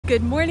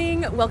Good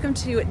morning, welcome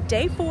to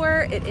day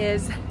 4. It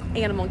is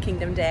Animal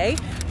Kingdom Day.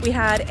 We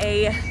had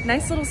a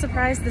nice little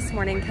surprise this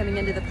morning coming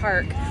into the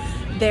park.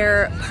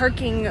 Their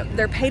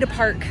pay to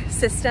park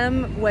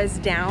system was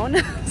down,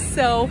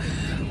 so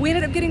we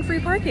ended up getting free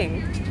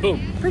parking.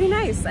 Boom. Pretty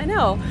nice, I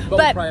know. But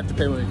we'll probably have to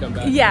pay when we come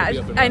back. Yeah,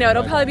 I know,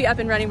 it'll probably be up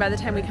and running by the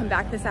time we come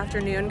back this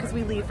afternoon because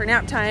we leave for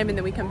nap time and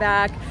then we come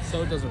back.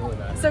 So it doesn't really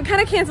matter. So it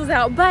kind of cancels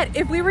out, but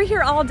if we were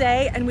here all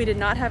day and we did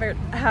not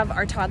have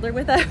our toddler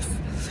with us,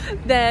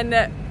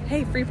 then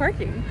hey, free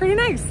parking, pretty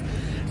nice.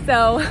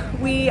 So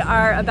we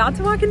are about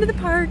to walk into the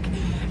park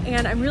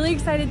and I'm really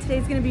excited.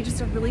 Today's gonna be just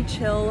a really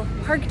chill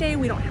park day.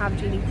 We don't have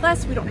Genie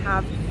Plus, we don't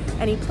have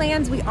any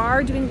plans. We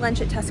are doing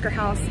lunch at Tusker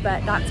House,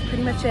 but that's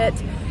pretty much it.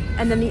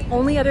 And then the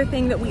only other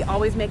thing that we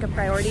always make a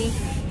priority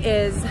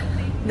is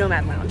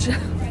Nomad Lounge.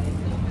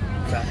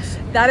 Facts.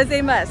 That is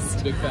a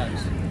must. Big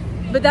facts.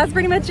 But that's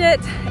pretty much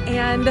it.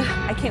 And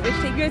I can't wait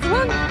to take you guys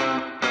along.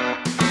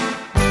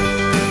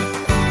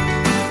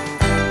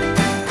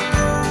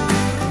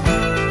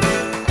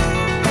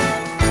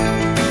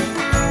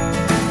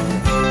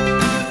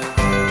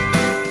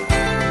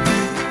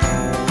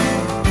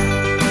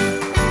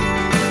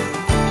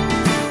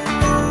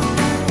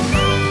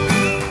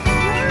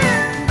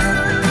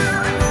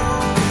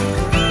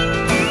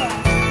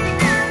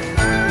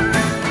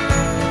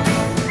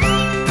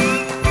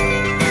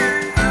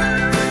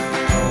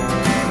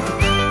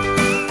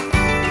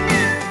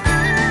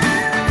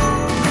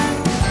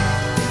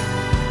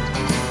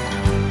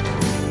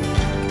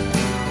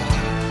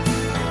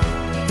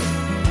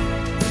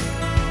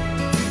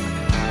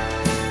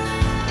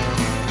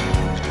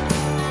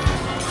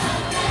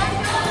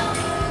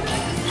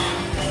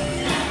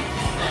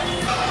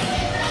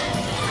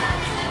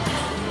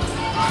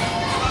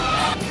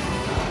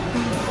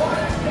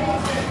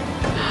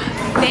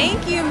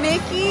 Thank you,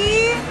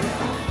 Mickey.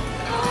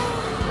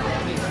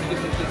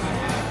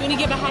 You want to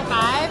give a high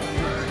five?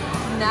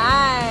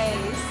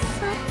 Nice.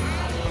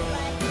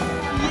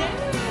 Yeah.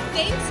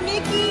 Thanks,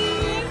 Mickey.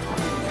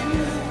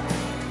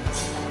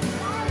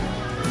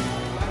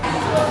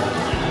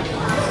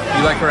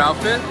 You like her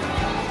outfit?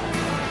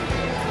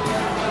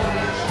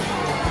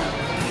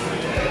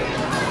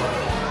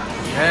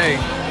 Hey,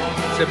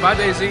 say bye,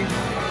 Daisy.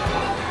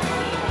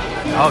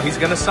 Oh, he's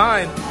gonna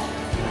sign.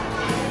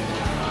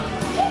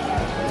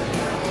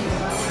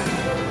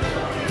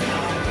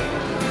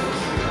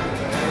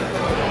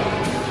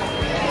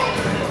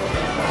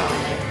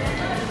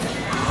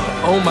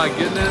 Oh my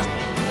goodness.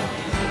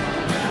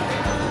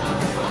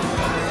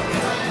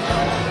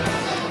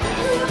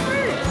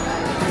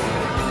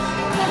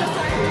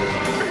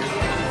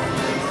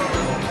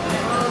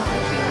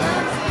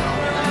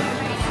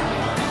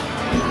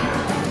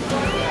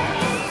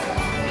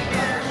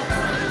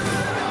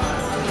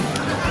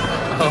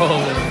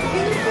 Oh.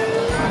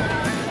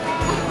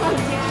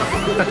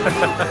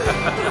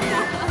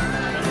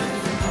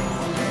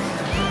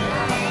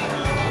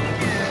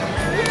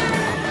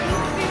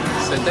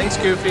 Say thanks,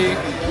 Goofy.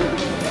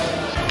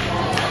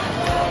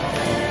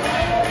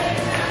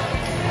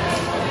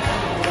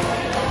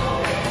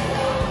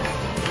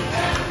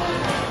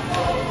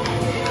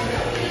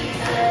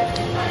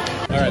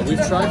 Alright,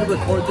 we've tried to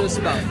record this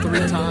about 3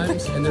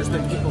 times and there's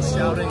been people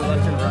shouting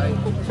left and right.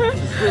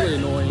 It's really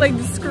annoying. Like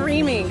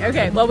screaming.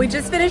 Okay, well we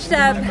just finished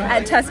up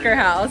at Tusker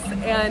House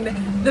and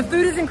the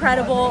food is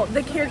incredible.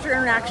 The character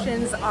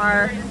interactions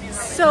are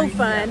so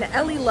fun.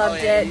 Ellie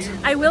loved it.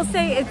 I will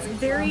say it's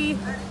very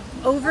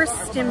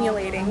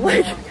overstimulating.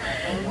 Like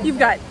you've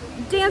got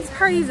dance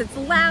parties, it's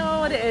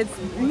loud, it's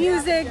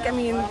music, I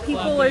mean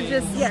people are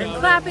just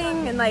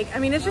clapping and like, I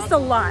mean it's just a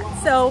lot.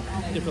 So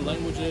different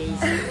languages.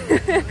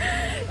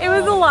 It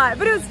was a lot,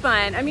 but it was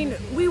fun. I mean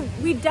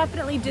we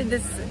definitely did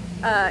this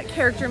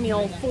character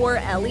meal for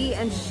Ellie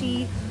and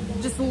she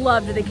just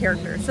loved the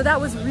character, so that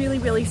was really,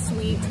 really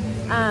sweet.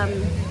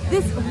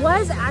 This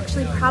was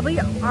actually probably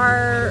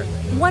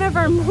one of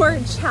our more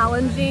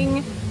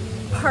challenging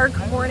park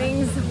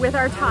mornings with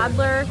our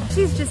toddler.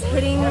 She's just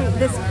hitting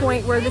this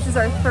point where this is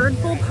our 3rd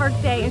full park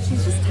day and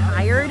she's just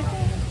tired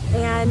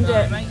and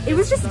it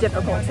was just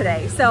difficult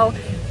today. So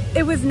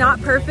it was not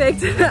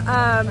perfect.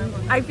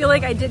 I feel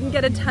like I didn't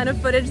get a ton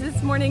of footage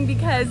this morning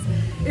because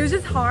it was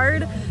just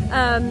hard.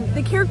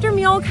 The character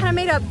meal kind of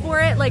made up for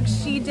it. Like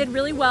she did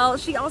really well.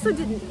 She also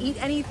didn't eat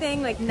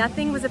anything, like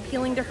nothing was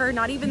appealing to her,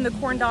 not even the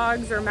corn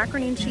dogs or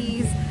macaroni and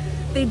cheese.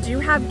 They do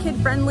have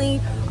kid-friendly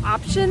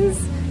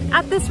options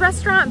at this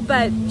restaurant,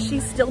 but she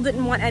still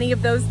didn't want any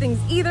of those things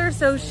either,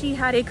 so she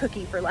had a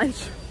cookie for lunch.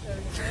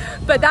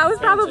 But that was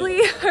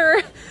probably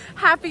her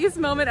happiest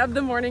moment of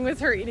the morning, was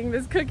her eating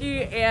this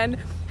cookie and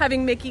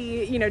having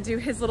Mickey, you know, do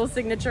his little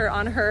signature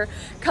on her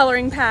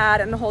coloring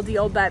pad and the whole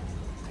deal. But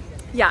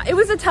yeah, it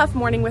was a tough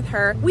morning with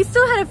her. We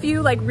still had a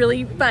few like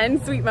really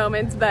fun, sweet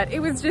moments, but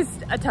it was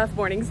just a tough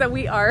morning. So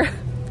we are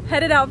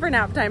headed out for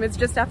nap time. It's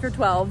just after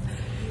 12.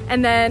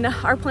 And then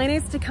our plan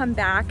is to come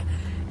back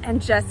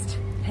and just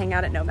hang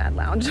out at Nomad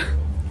Lounge.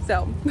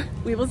 So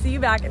we will see you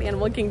back at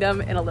Animal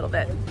Kingdom in a little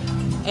bit.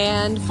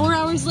 And 4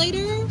 hours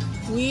later,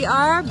 we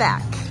are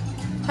back.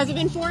 Has it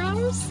been 4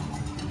 hours?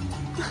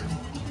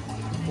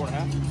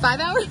 4.5? 5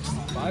 hours?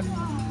 5?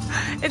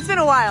 It's been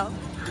a while.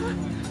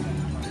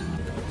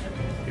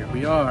 Here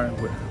we are.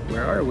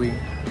 Where are we?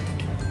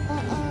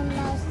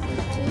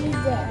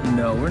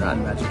 No, we're not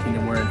in Magic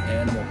Kingdom. We're in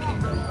Animal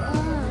Kingdom.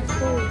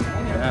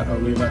 Yeah, are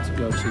we about to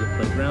go to the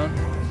playground?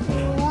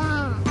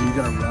 Yeah. Are you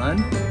gonna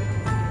run?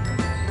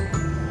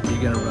 Are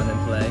you gonna run and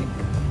play?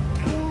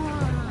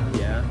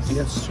 Yeah. You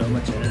have so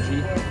much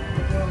energy.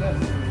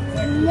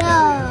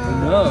 No.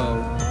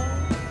 No.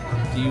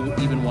 Do you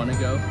even want to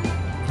go?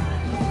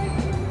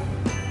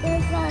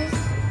 Because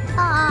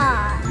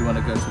You want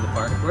to go to the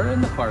park? We're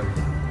in the park.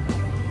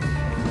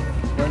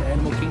 We're in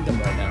Animal Kingdom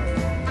right now.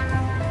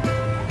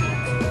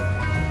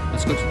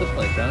 Let's go to the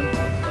playground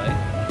and play.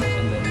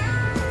 And then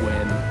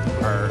when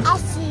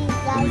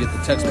we get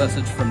the text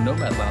message from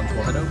Nomad Lounge,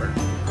 we'll head over.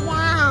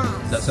 Yeah.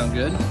 Does that sound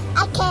good?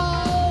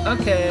 Okay.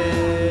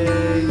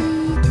 Okay.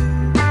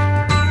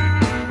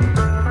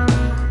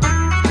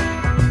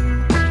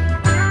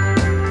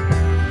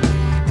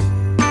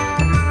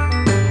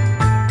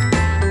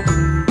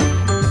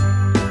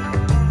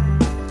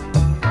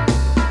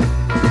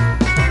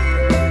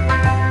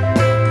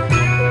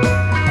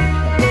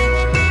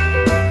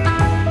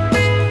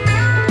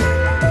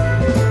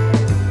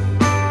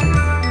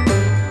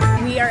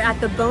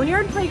 The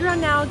Boneyard Playground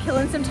now,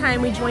 killing some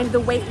time. We joined the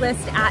wait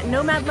list at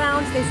Nomad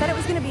Lounge. They said it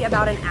was gonna be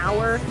about an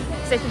hour,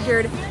 so I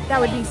figured that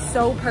would be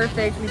so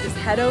perfect. We just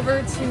head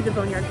over to the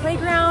Boneyard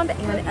Playground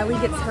and Ellie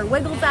gets her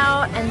wiggles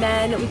out, and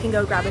then we can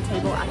go grab a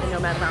table at the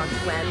Nomad Lounge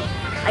when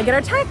I get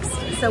our text.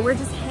 So we're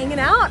just hanging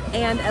out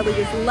and Ellie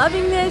is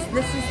loving this.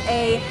 This is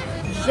a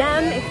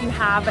gem if you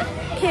have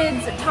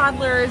kids,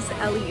 toddlers.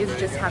 Ellie is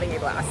just having a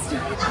blast.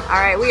 All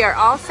right, we are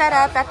all set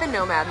up at the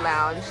Nomad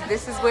Lounge.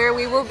 This is where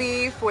we will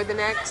be for the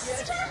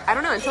next, I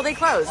don't know, until they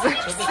close.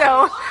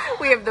 So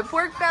we have the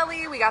pork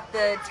belly, we got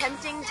the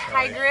tempting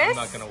tigress. I'm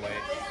not gonna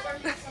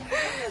wait.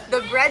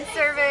 The bread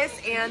service,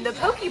 and the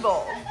poke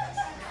bowl.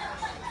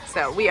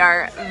 So we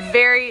are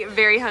very,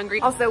 very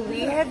hungry. Also, we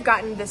have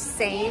gotten the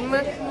same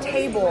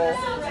table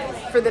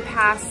for the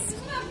past,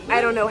 I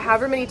don't know,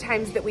 however many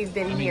times that we've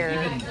been here.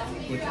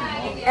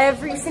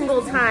 Every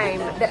single time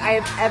that I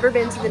have ever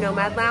been to the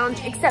Nomad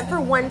Lounge, except for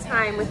one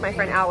time with my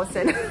friend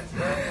Allison,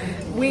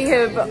 we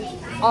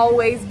have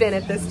always been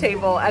at this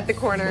table at the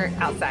corner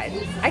outside.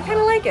 I kind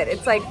of like it.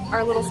 It's like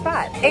our little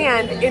spot.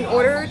 And in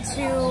order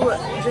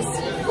to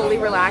just fully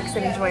relax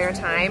and enjoy our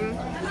time,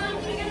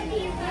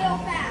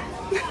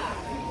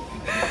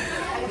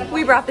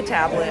 we brought the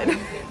tablet.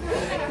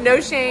 No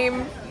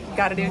shame.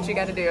 Gotta do what you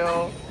gotta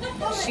do.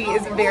 She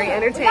is very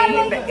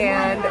entertained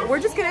and we're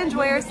just gonna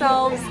enjoy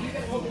ourselves.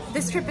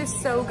 This trip is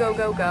so go,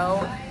 go,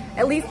 go.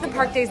 At least the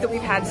park days that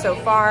we've had so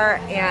far,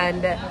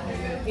 and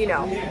you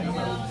know,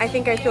 I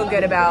think I feel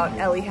good about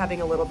Ellie having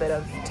a little bit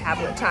of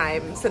tablet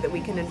time so that we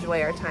can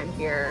enjoy our time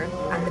here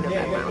at the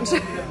Nomad Lounge.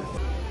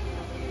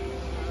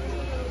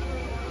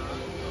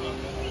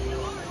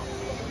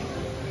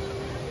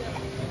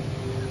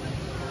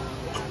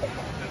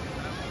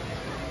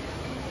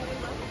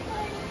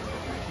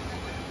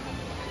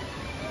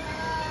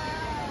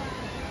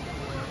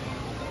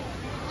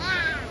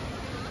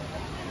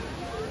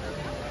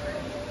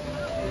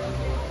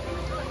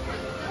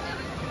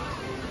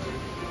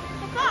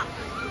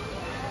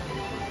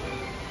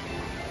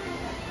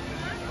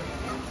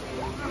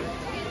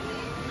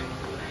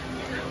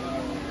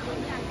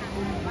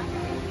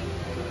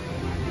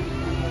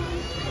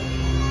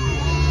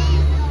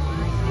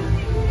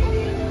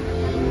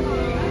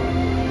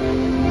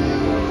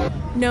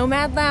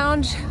 Nomad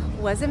Lounge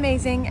was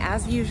amazing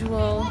as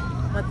usual.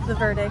 What's the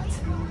verdict?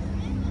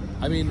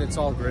 I mean, it's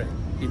all great.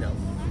 You know,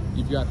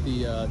 you've got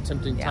the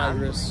tempting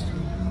tigress,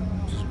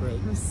 which is great.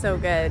 It was so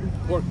good.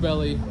 Pork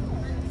belly.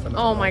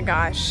 Phenomenal. Oh my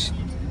gosh.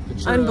 The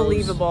churros,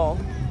 Unbelievable.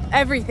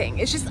 Everything.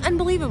 It's just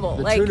unbelievable.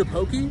 The like, tuna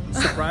pokey,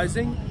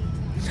 surprising.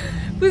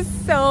 It was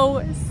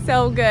so,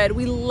 so good.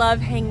 We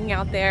love hanging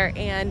out there,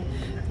 and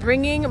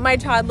bringing my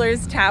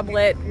toddler's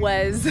tablet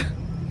was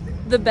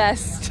the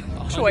best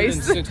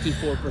choice.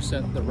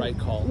 164% the right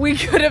call we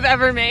could have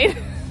ever made.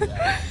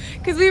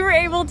 Because we were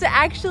able to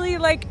actually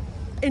like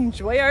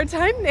enjoy our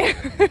time there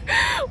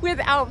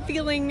without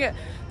feeling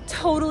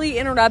totally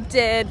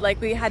interrupted.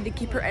 Like we had to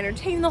keep her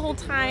entertained the whole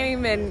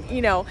time, and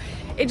you know,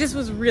 it just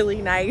was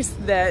really nice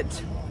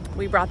that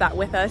we brought that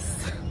with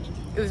us.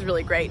 It was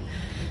really great.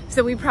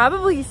 So we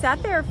probably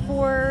sat there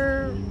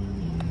for,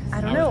 I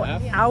don't know,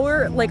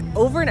 like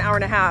over an hour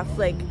and a half,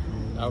 like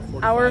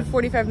hour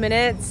 45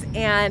 minutes.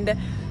 And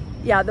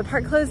yeah, the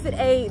park closed at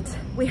 8.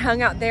 We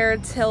hung out there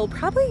till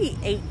probably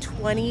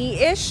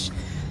 8:20-ish.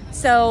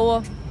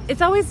 So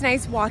it's always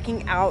nice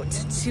walking out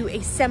to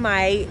a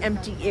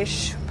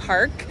semi-empty-ish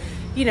park,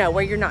 you know,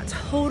 where you're not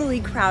totally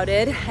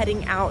crowded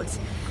heading out.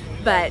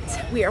 But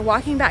we are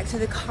walking back to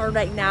the car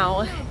right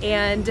now,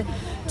 and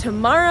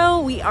tomorrow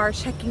we are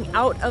checking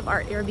out of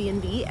our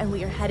Airbnb and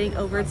we are heading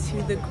over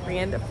to the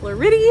Grand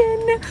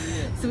Floridian.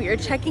 So we are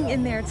checking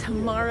in there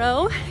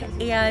tomorrow,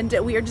 and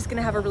we are just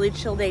gonna have a really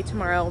chill day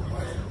tomorrow.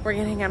 We're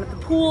gonna hang out at the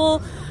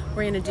pool.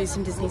 We're gonna do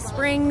some Disney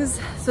Springs.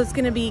 So it's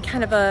gonna be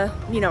kind of a,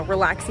 you know,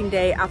 relaxing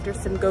day after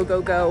some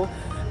go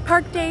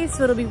park days.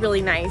 So it'll be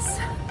really nice,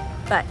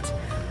 but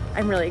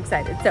I'm really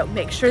excited. So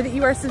make sure that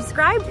you are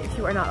subscribed if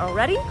you are not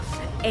already,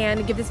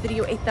 and give this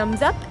video a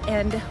thumbs up,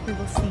 and we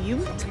will see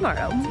you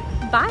tomorrow.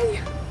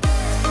 Bye.